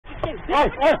What you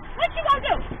gonna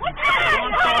do? What you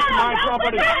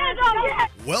gonna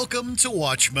do? Welcome to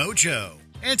Watch Mojo.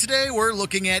 And today we're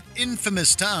looking at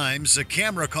infamous times a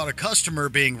camera caught a customer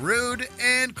being rude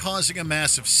and causing a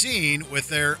massive scene with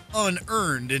their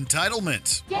unearned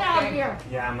entitlement. Get out of here.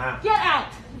 Yeah, I'm out. Get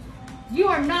out. You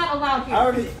are not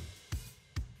allowed here.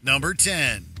 Number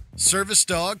 10. Service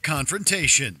dog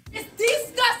confrontation. It's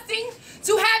disgusting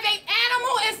to have an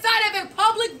animal inside of a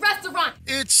public restaurant.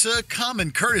 It's a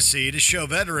common courtesy to show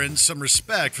veterans some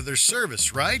respect for their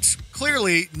service, right?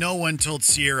 Clearly, no one told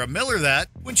Sierra Miller that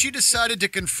when she decided to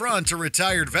confront a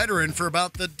retired veteran for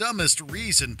about the dumbest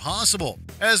reason possible.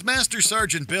 As Master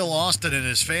Sergeant Bill Austin and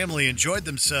his family enjoyed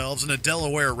themselves in a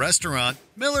Delaware restaurant,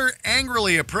 Miller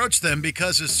angrily approached them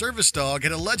because his service dog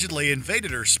had allegedly invaded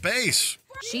her space.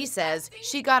 She says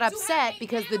she got upset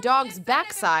because the dog's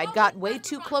backside got way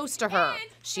too close to her.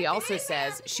 She also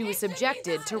says she was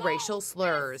subjected to racial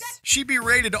slurs. She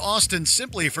berated Austin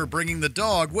simply for bringing the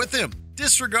dog with him,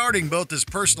 disregarding both his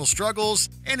personal struggles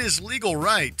and his legal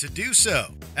right to do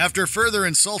so. After further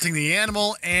insulting the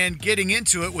animal and getting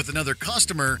into it with another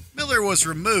customer, Miller was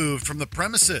removed from the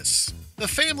premises. The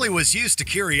family was used to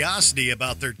curiosity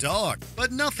about their dog,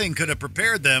 but nothing could have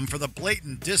prepared them for the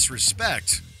blatant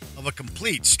disrespect of a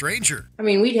complete stranger. I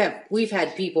mean, we've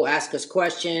had people ask us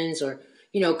questions or,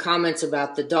 comments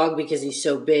about the dog because he's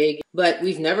so big, but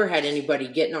we've never had anybody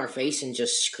get in our face and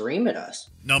just scream at us.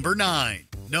 Number 9.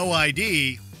 No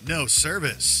ID, no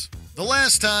service. The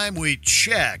last time we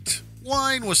checked,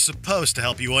 wine was supposed to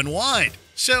help you unwind.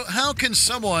 So how can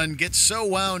someone get so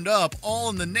wound up all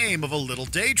in the name of a little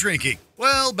day drinking?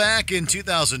 Well, back in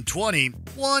 2020,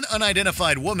 one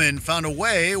unidentified woman found a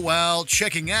way while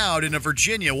checking out in a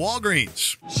Virginia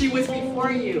Walgreens. She was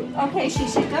before you. Okay, she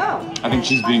should go. I think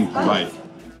she's being polite.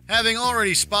 Having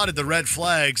already spotted the red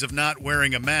flags of not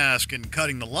wearing a mask and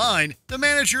cutting the line, the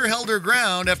manager held her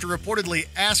ground after reportedly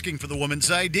asking for the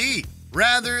woman's ID.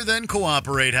 Rather than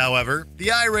cooperate, however,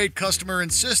 the irate customer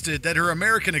insisted that her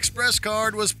American Express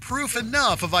card was proof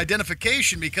enough of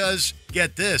identification because,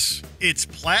 get this, it's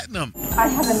platinum. I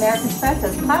have American Express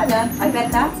as platinum. I bet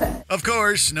that's it. Of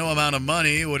course, no amount of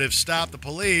money would have stopped the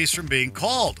police from being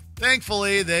called.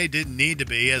 Thankfully, they didn't need to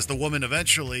be, as the woman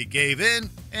eventually gave in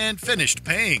and finished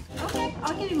paying. Okay,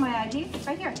 I'll give you my ID.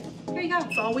 Right here. Here you go.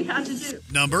 That's all we had to do.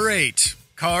 Number 8.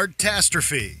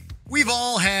 Cardtastrophe. We've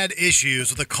all had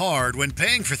issues with a card when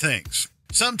paying for things.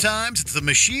 Sometimes it's the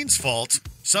machine's fault,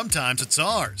 sometimes it's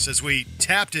ours, as we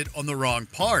tapped it on the wrong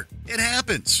part. It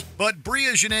happens. But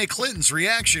Bria Janae Clinton's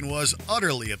reaction was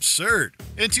utterly absurd.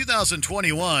 In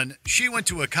 2021, she went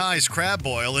to Akai's Crab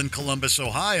Boil in Columbus,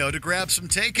 Ohio to grab some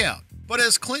takeout. But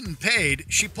as Clinton paid,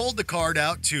 she pulled the card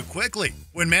out too quickly.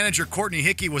 When manager Courtney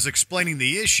Hickey was explaining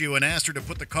the issue and asked her to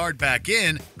put the card back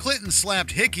in, Clinton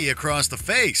slapped Hickey across the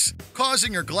face,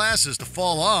 causing her glasses to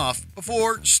fall off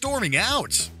before storming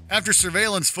out. After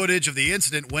surveillance footage of the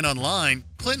incident went online,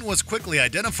 Clinton was quickly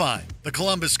identified. The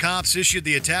Columbus cops issued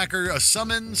the attacker a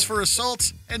summons for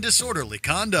assault and disorderly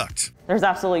conduct. There's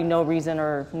absolutely no reason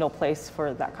or no place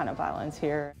for that kind of violence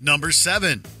here. Number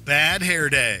 7. Bad hair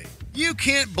day. You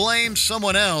can't blame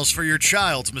someone else for your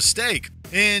child's mistake.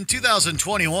 In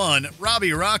 2021,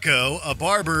 Robbie Rocco, a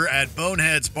barber at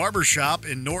Bonehead's Barbershop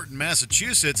in Norton,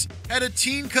 Massachusetts, had a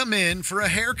teen come in for a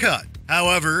haircut.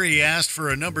 However, he asked for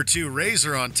a number 2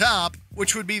 razor on top,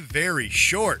 which would be very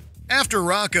short. After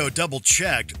Rocco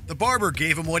double-checked, the barber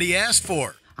gave him what he asked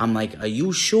for. I'm like, are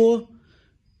you sure?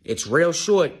 It's real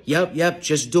short. Yep,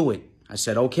 just do it. I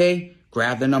said, okay.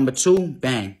 Grab the number 2,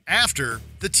 bang. After,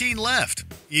 the teen left,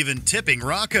 even tipping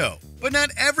Rocco. But not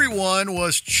everyone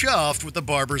was chuffed with the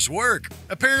barber's work.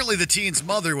 Apparently, the teen's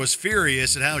mother was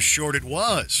furious at how short it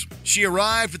was. She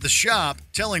arrived at the shop,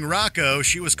 telling Rocco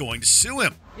she was going to sue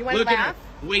him. You want to laugh?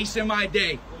 Wasting my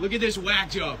day. Look at this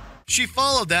whack job. She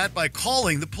followed that by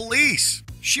calling the police.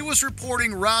 She was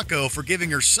reporting Rocco for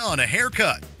giving her son a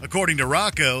haircut. According to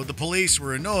Rocco, the police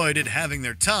were annoyed at having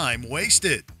their time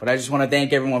wasted. But I just want to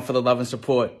thank everyone for the love and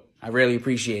support. I really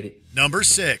appreciate it. Number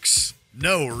 6.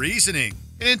 No reasoning.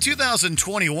 In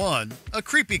 2021, a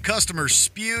creepy customer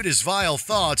spewed his vile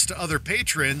thoughts to other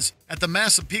patrons at the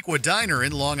Massapequa Diner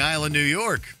in Long Island, New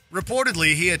York.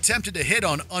 Reportedly, he attempted to hit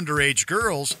on underage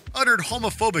girls, uttered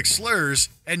homophobic slurs,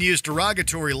 and used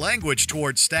derogatory language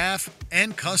towards staff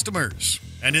and customers.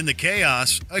 And in the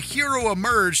chaos, a hero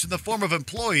emerged in the form of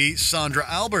employee Sandra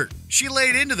Albert. She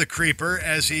laid into the creeper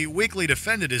as he weakly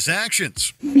defended his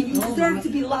actions. He deserved to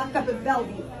be locked up in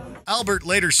Bellevue. Albert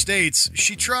later states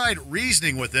she tried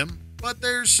reasoning with him, but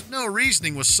there's no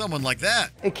reasoning with someone like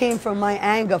that. It came from my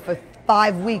anger for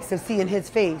 5 weeks of seeing his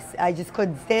face. I just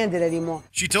couldn't stand it anymore.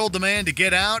 She told the man to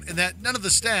get out and that none of the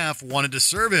staff wanted to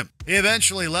serve him. He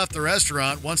eventually left the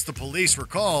restaurant once the police were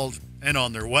called and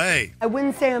on their way. I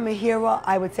wouldn't say I'm a hero,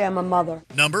 I would say I'm a mother.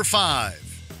 Number 5,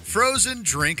 frozen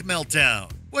drink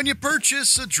meltdown. When you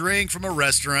purchase a drink from a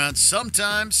restaurant,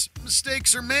 sometimes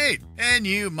mistakes are made, and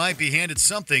you might be handed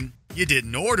something you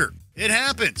didn't order. It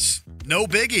happens. No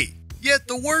biggie. Yet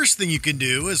the worst thing you can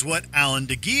do is what Alan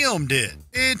DeGuillaume did.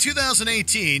 In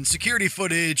 2018, security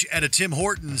footage at a Tim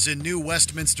Hortons in New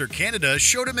Westminster, Canada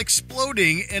showed him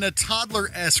exploding in a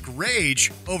toddler-esque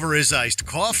rage over his iced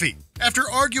coffee. After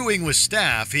arguing with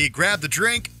staff, he grabbed the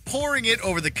drink, pouring it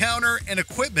over the counter and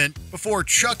equipment before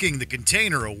chucking the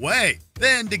container away.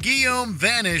 Then DeGuillaume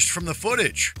vanished from the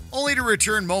footage, only to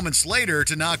return moments later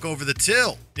to knock over the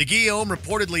till. DeGuillaume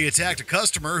reportedly attacked a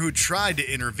customer who tried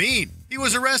to intervene. He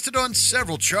was arrested on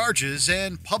several charges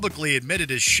and publicly admitted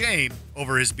his shame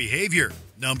over his behavior.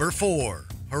 Number 4,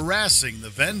 harassing the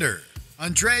vendor.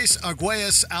 Andres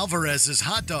Arguelles Alvarez's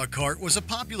hot dog cart was a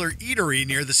popular eatery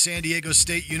near the San Diego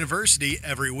State University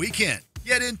every weekend.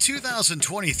 Yet in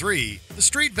 2023, the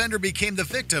street vendor became the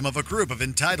victim of a group of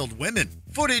entitled women.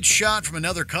 Footage shot from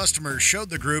another customer showed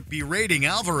the group berating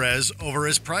Alvarez over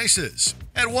his prices.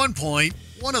 At one point,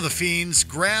 one of the fiends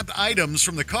grabbed items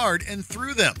from the cart and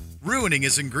threw them, ruining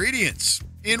his ingredients.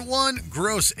 In one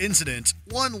gross incident,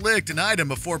 one licked an item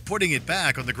before putting it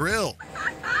back on the grill.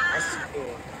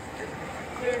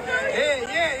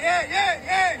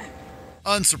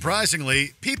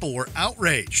 Unsurprisingly, people were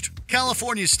outraged.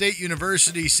 California State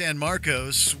University San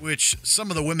Marcos, which some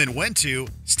of the women went to,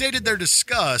 stated their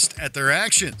disgust at their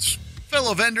actions.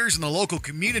 Fellow vendors in the local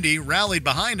community rallied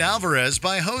behind Alvarez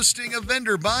by hosting a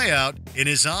vendor buyout in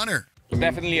his honor.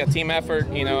 Definitely a team effort,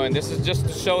 and this is just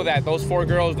to show that those 4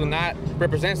 girls do not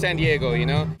represent San Diego,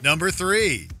 Number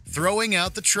 3, throwing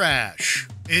out the trash.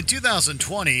 In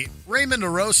 2020, Raymond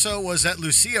Oroso was at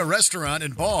Lucia Restaurant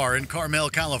and Bar in Carmel,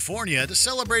 California to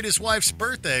celebrate his wife's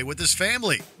birthday with his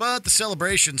family. But the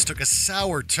celebrations took a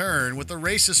sour turn with the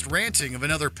racist ranting of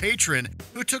another patron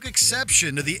who took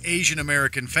exception to the Asian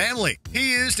American family.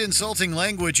 He used insulting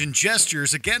language and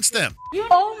gestures against them.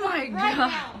 Oh my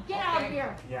God. Get out of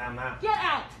here. Yeah, I'm out. Get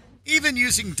out. Even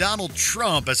using Donald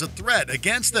Trump as a threat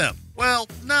against them. Well,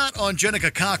 not on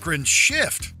Jenica Cochran's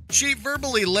shift. She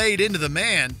verbally laid into the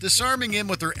man, disarming him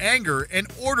with her anger and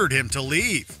ordered him to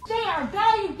leave. They are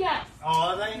valued guests. Oh,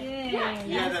 are they?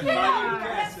 Yeah, they're valued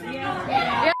guests.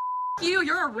 Yeah, you,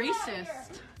 you're a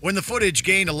racist. When the footage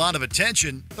gained a lot of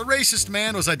attention, the racist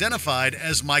man was identified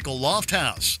as Michael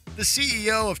Lofthouse, the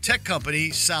CEO of tech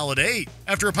company Solid 8.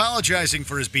 After apologizing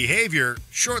for his behavior,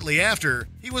 shortly after,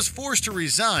 he was forced to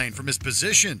resign from his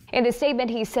position. In a statement,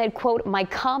 he said, quote, "My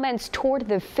comments toward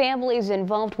the families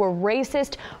involved were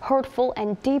racist, hurtful,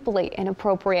 and deeply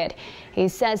inappropriate." He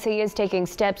says he is taking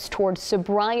steps towards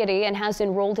sobriety and has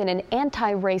enrolled in an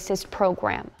anti-racist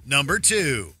program. Number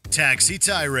 2, taxi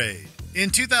tirade. In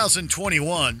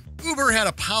 2021, Uber had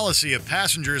a policy of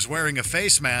passengers wearing a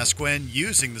face mask when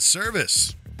using the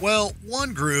service. Well,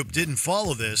 one group didn't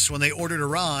follow this when they ordered a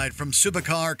ride from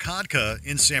Subakar Kadka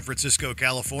in San Francisco,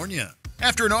 California.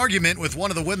 After an argument with one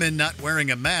of the women not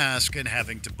wearing a mask and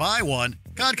having to buy one,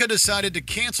 Kadka decided to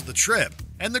cancel the trip,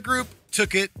 and the group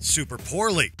took it super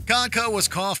poorly. Kadka was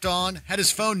coughed on, had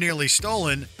his phone nearly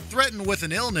stolen, threatened with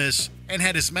an illness, and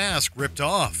had his mask ripped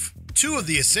off. 2 of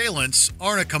the assailants,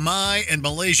 Arna Kamai and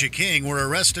Malaysia King, were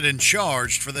arrested and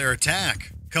charged for their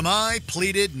attack. Kamai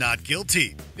pleaded not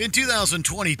guilty. In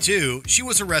 2022, she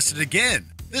was arrested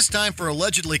again, this time for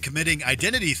allegedly committing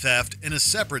identity theft in a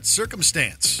separate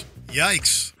circumstance.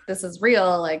 Yikes. This is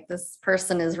real, like this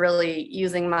person is really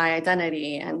using my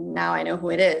identity and now I know who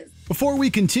it is. Before we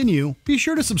continue, be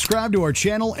sure to subscribe to our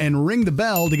channel and ring the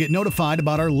bell to get notified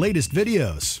about our latest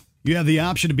videos. You have the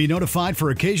option to be notified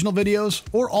for occasional videos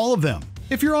or all of them.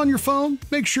 If you're on your phone,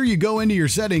 make sure you go into your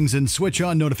settings and switch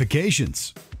on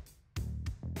notifications.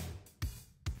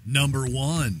 Number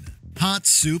 1, hot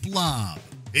soup lob.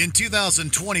 In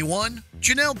 2021,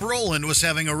 Janelle Brolin was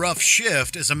having a rough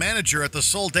shift as a manager at the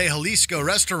Sol de Jalisco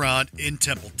restaurant in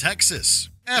Temple, Texas.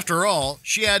 After all,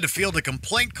 she had to field a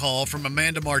complaint call from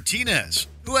Amanda Martinez,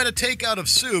 who had a takeout of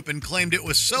soup and claimed it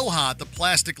was so hot the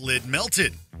plastic lid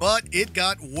melted. But it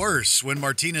got worse when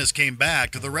Martinez came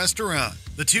back to the restaurant.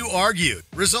 The two argued,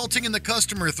 resulting in the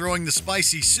customer throwing the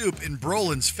spicy soup in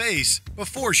Brolin's face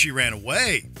before she ran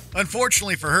away.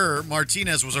 Unfortunately for her,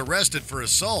 Martinez was arrested for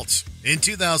assault. In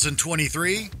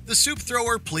 2023, the soup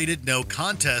thrower pleaded no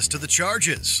contest to the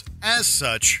charges. As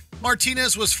such,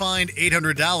 Martinez was fined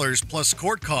 $800 plus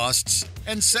court costs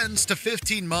and sentenced to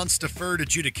 15 months deferred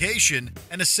adjudication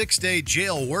and a 6-day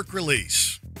jail work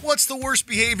release. What's the worst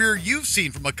behavior you've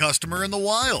seen from a customer in the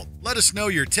wild? Let us know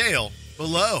your tale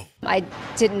below. I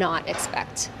did not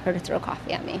expect her to throw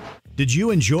coffee at me. Did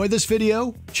you enjoy this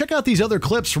video? Check out these other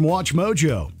clips from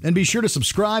WatchMojo and be sure to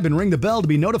subscribe and ring the bell to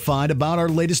be notified about our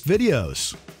latest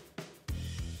videos.